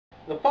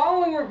The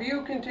following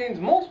review contains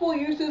multiple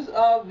uses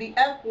of the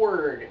F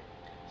word.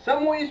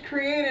 Some ways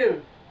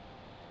creative,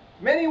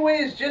 many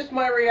ways just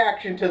my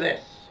reaction to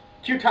this.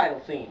 Cue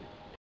title scene.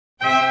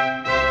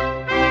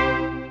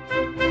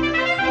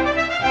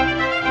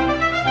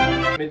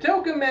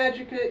 Madoka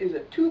Magica is a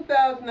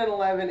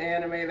 2011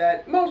 anime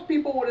that most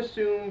people would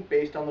assume,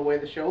 based on the way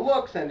the show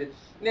looks and its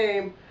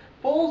name,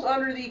 falls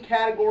under the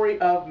category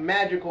of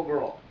magical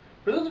girl.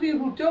 For those of you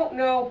who don't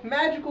know,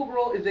 magical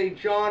girl is a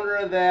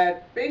genre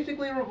that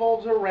basically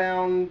revolves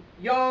around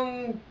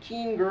young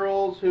teen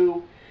girls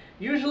who,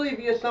 usually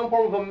via some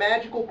form of a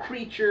magical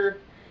creature,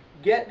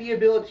 get the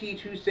ability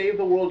to save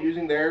the world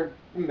using their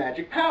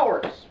magic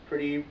powers.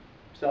 Pretty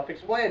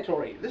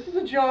self-explanatory. This is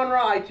a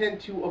genre I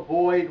tend to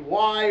avoid.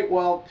 Why?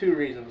 Well, two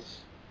reasons.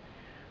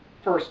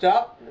 First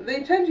up,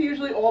 they tend to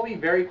usually all be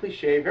very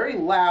cliche, very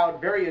loud,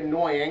 very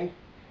annoying.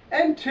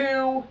 And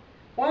two,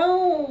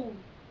 well,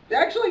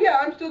 actually, yeah,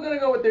 I'm still going to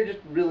go with they're just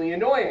really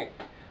annoying.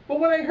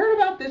 But when I heard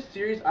about this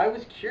series, I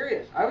was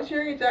curious. I was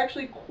hearing it's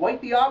actually quite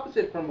the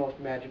opposite from most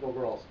magical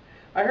girls.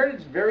 I heard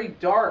it's very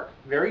dark,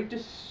 very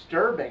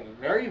disturbing,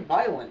 very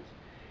violent.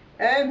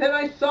 And then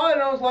I saw it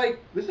and I was like,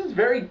 this is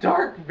very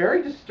dark,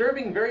 very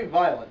disturbing, very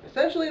violent.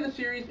 Essentially, the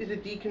series is a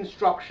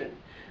deconstruction,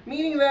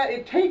 meaning that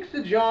it takes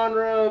the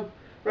genre,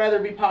 whether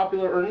it be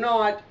popular or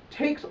not,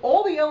 takes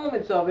all the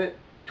elements of it,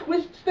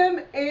 twists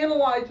them,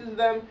 analyzes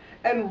them,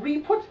 and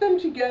re-puts them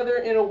together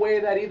in a way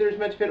that either is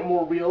meant to fit a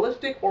more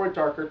realistic or a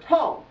darker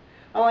tone.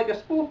 Unlike a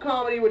spoof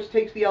comedy, which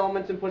takes the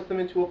elements and puts them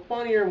into a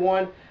funnier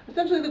one,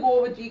 essentially the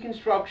goal of a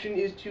deconstruction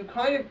is to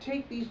kind of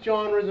take these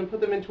genres and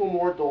put them into a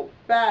more adult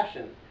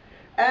fashion.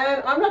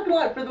 And I'm not going to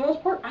lie, for the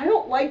most part, I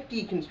don't like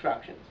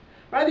deconstructions.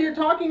 Whether you're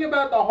talking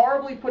about the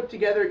horribly put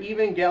together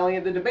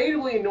Evangelion, the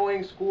debatably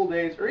annoying School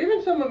Days, or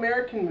even some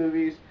American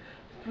movies,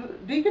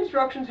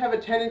 deconstructions have a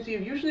tendency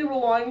of usually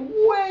relying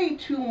way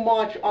too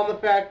much on the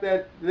fact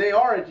that they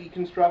are a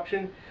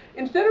deconstruction,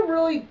 instead of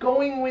really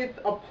going with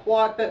a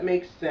plot that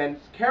makes sense,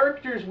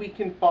 characters we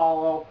can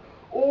follow,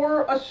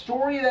 or a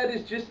story that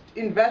is just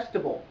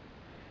investable.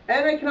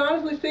 And I can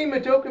honestly say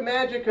Madoka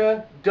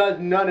Magica does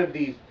none of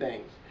these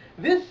things.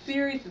 This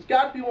series has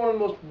got to be one of the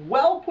most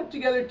well put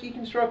together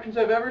deconstructions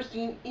I've ever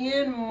seen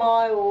in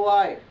my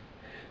life.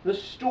 The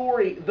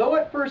story, though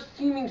at first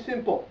seeming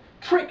simple,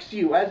 tricks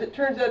you as it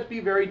turns out to be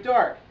very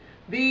dark.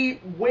 The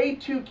way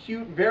too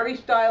cute, very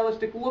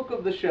stylistic look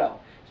of the show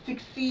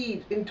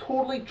succeeds in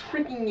totally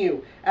tricking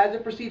you as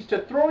it proceeds to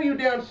throw you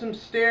down some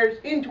stairs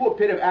into a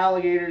pit of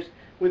alligators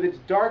with its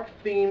dark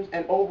themes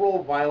and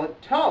overall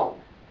violent tone.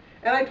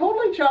 And I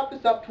totally chop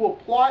this up to a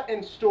plot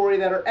and story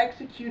that are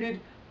executed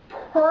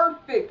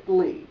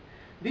perfectly.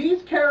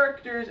 These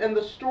characters and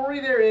the story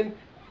they're in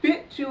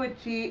fit to a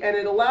T, and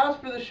it allows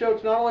for the show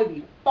to not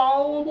only be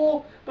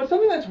followable, but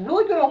something that's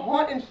really going to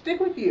haunt and stick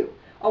with you.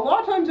 A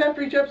lot of times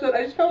after each episode,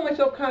 I just found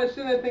myself kind of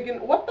sitting there thinking,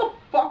 what the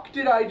fuck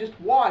did I just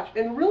watch?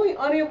 And really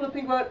unable to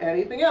think about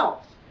anything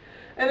else.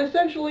 And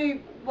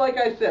essentially, like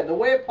I said, the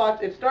way it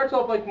plots, it starts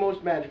off like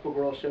most magical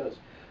girl shows.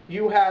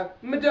 You have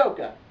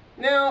Madoka.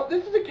 Now,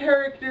 this is a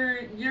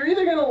character, you're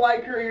either going to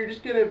like her or you're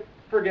just going to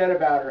forget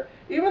about her.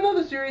 Even though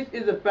the series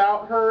is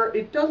about her,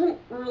 she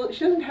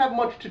doesn't have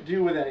much to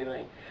do with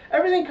anything.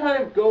 Everything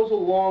kind of goes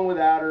along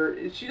without her.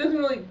 She doesn't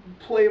really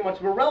play much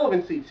of a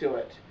relevancy to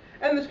it.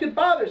 And this could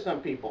bother some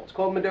people. It's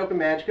called Madoka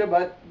Magica,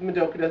 but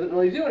Madoka doesn't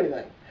really do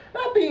anything.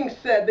 That being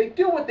said, they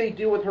do what they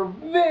do with her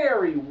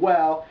very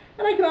well,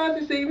 and I can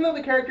honestly say, even though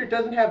the character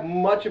doesn't have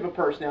much of a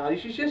personality,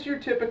 she's just your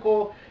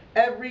typical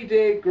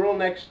everyday girl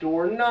next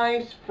door,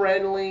 nice,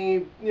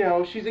 friendly,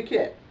 she's a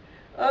kid.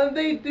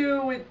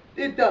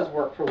 It does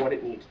work for what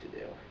it needs to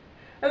do.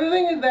 And the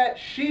thing is that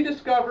she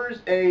discovers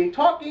a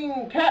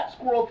talking cat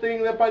squirrel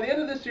thing that by the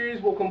end of the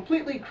series will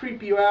completely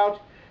creep you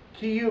out,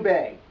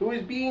 Kyubei, who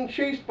is being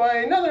chased by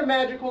another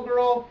magical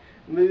girl,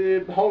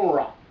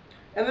 Homura.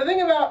 And the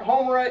thing about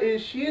Homura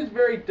is she is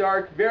very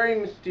dark, very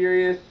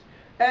mysterious,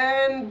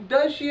 and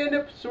does she end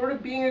up sort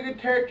of being a good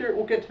character?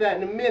 We'll get to that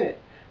in a minute.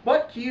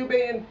 But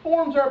Kyubei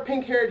informs our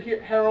pink-haired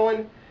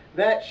heroine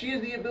that she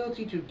has the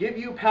ability to give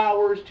you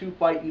powers to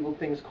fight evil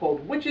things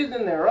called witches,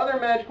 and there are other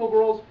magical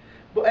girls,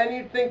 and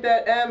you'd think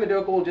that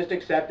Madoka will just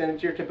accept, and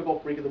it's your typical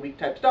freak of the week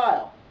type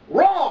style.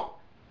 Wrong!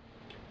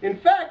 In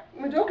fact,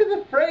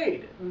 Madoka's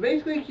afraid.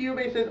 Basically,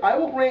 Kyubei says, I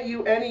will grant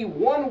you any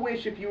one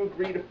wish if you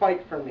agree to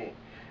fight for me.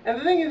 And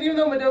the thing is, even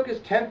though Madoka's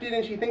tempted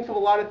and she thinks of a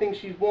lot of things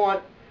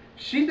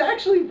she's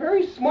actually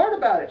very smart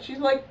about it. She's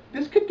like,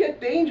 this could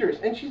get dangerous,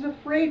 and she's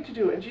afraid to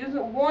do it, and she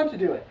doesn't want to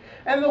do it.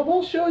 And the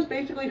whole show is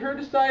basically her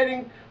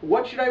deciding,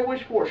 what should I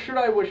wish for? Should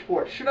I wish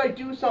for it? Should I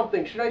do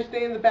something? Should I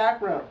stay in the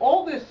background?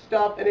 All this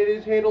stuff, and it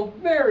is handled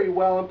very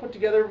well and put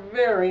together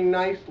very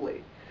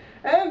nicely.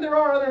 And there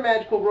are other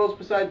magical girls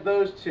besides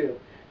those two.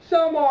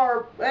 Some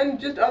are, and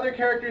just other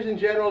characters in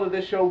general to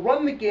this show,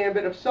 run the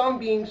gambit of some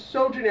being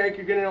so generic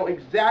you're going to know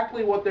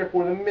exactly what they're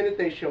for the minute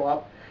they show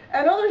up,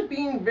 and others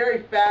being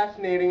very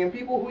fascinating and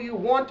people who you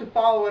want to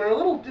follow and are a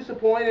little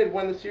disappointed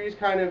when the series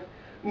kind of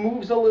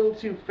moves a little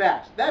too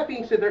fast. That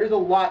being said, there is a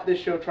lot this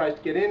show tries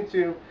to get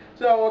into,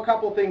 So a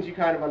couple things you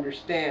kind of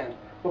understand.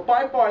 But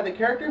by far, the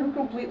character who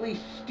completely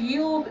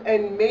steals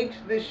and makes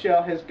this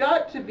show has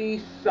got to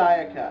be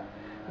Sayaka.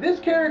 This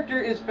character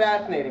is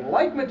fascinating.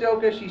 Like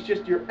Madoka, she's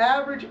just your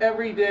average,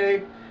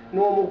 everyday,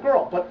 normal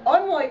girl. But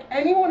unlike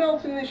anyone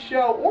else in this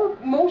show, or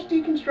most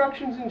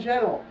deconstructions in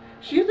general,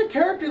 she is a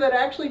character that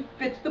actually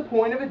fits the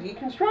point of a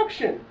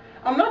deconstruction.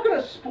 I'm not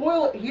going to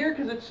spoil it here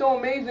because it's so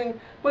amazing,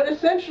 but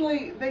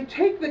essentially they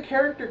take the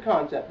character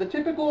concept, the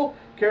typical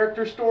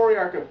character story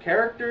arc of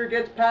character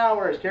gets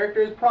powers,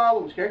 character has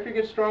problems, character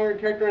gets stronger,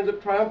 character ends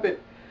up triumphant,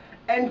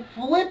 and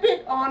flip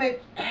it on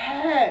its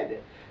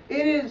head.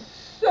 It is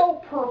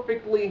so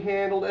perfectly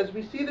handled as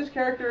we see this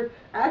character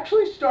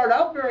actually start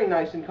out very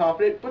nice and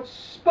confident, but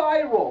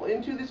spiral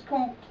into this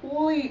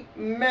complete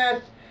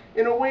mess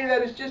in a way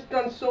that is just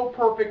done so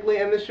perfectly,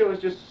 and this show is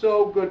just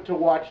so good to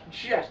watch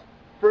just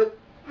for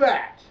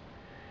that.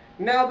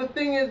 Now the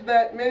thing is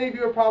that many of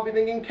you are probably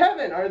thinking,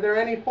 Kevin, are there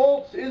any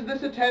faults? Is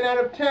this a 10 out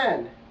of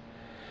 10?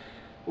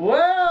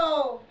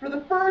 Well, for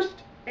the first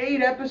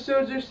 8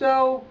 episodes or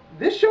so,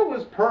 this show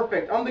was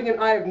perfect. I'm thinking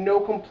I have no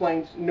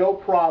complaints, no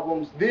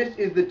problems. This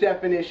is the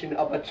definition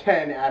of a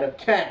 10 out of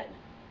 10.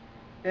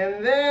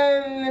 And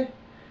then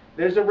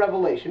there's a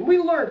revelation. We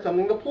learned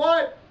something. The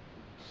plot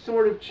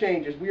sort of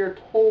changes. We are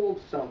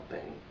told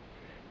something.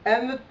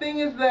 And the thing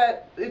is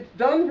that it's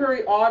done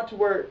very odd to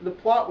where the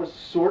plot was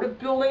sort of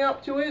building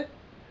up to it,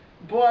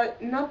 but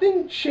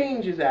nothing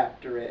changes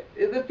after it.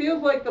 It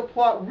feels like the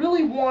plot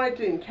really wanted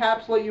to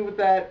encapsulate you with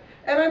that,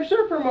 and I'm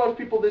sure for most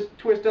people this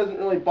twist doesn't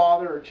really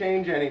bother or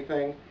change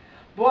anything.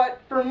 But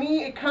for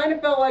me, it kind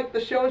of felt like the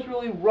show is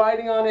really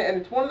riding on it,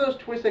 and it's one of those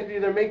twists that could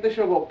either make the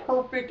show go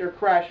perfect or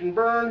crash and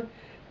burn,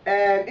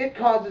 and it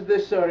causes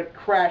this show to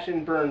crash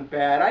and burn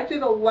bad. I'd say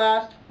the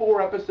last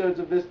 4 episodes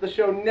of this, the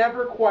show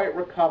never quite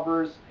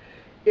recovers.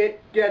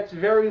 It gets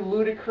very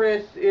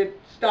ludicrous, it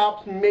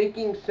stops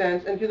making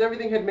sense, and because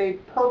everything had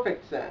made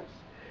perfect sense.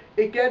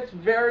 It gets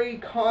very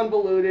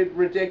convoluted,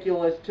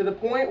 ridiculous, to the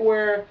point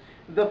where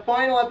the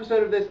final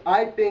episode of this,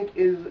 I think,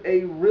 is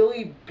a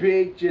really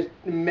big, just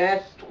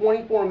mess,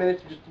 24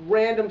 minutes of just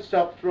random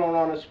stuff thrown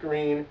on a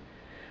screen.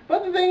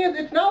 But the thing is,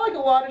 it's not like a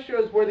lot of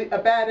shows where a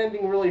bad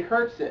ending really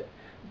hurts it.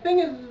 The thing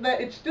is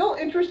that it's still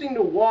interesting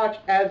to watch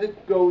as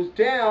it goes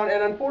down,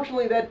 and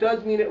unfortunately that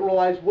does mean it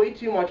relies way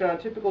too much on a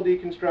typical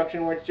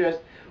deconstruction where it's just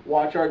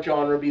watch our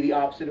genre be the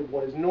opposite of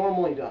what is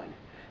normally done.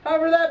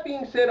 However, that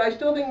being said, I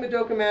still think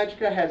Madoka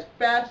Magica has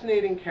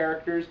fascinating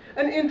characters,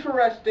 an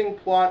interesting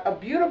plot, a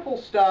beautiful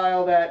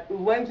style that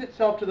lends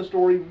itself to the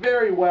story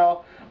very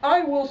well.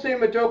 I will say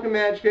Madoka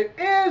Magica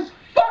is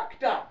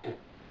fucked up!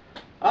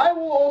 I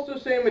will also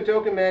say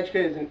Madoka Magica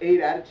is an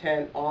 8 out of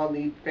 10 on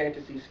the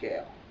fantasy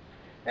scale.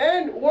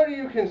 And what do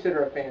you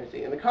consider a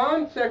fantasy? In the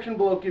comments section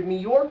below, give me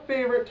your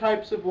favorite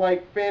types of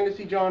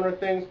fantasy genre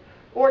things,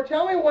 or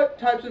tell me what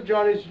types of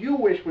genres you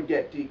wish would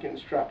get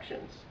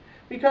deconstructions.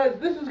 Because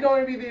this is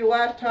going to be the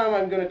last time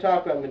I'm going to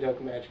talk about Madoka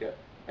Magica.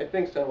 I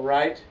think so,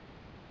 right?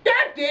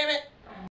 God damn it!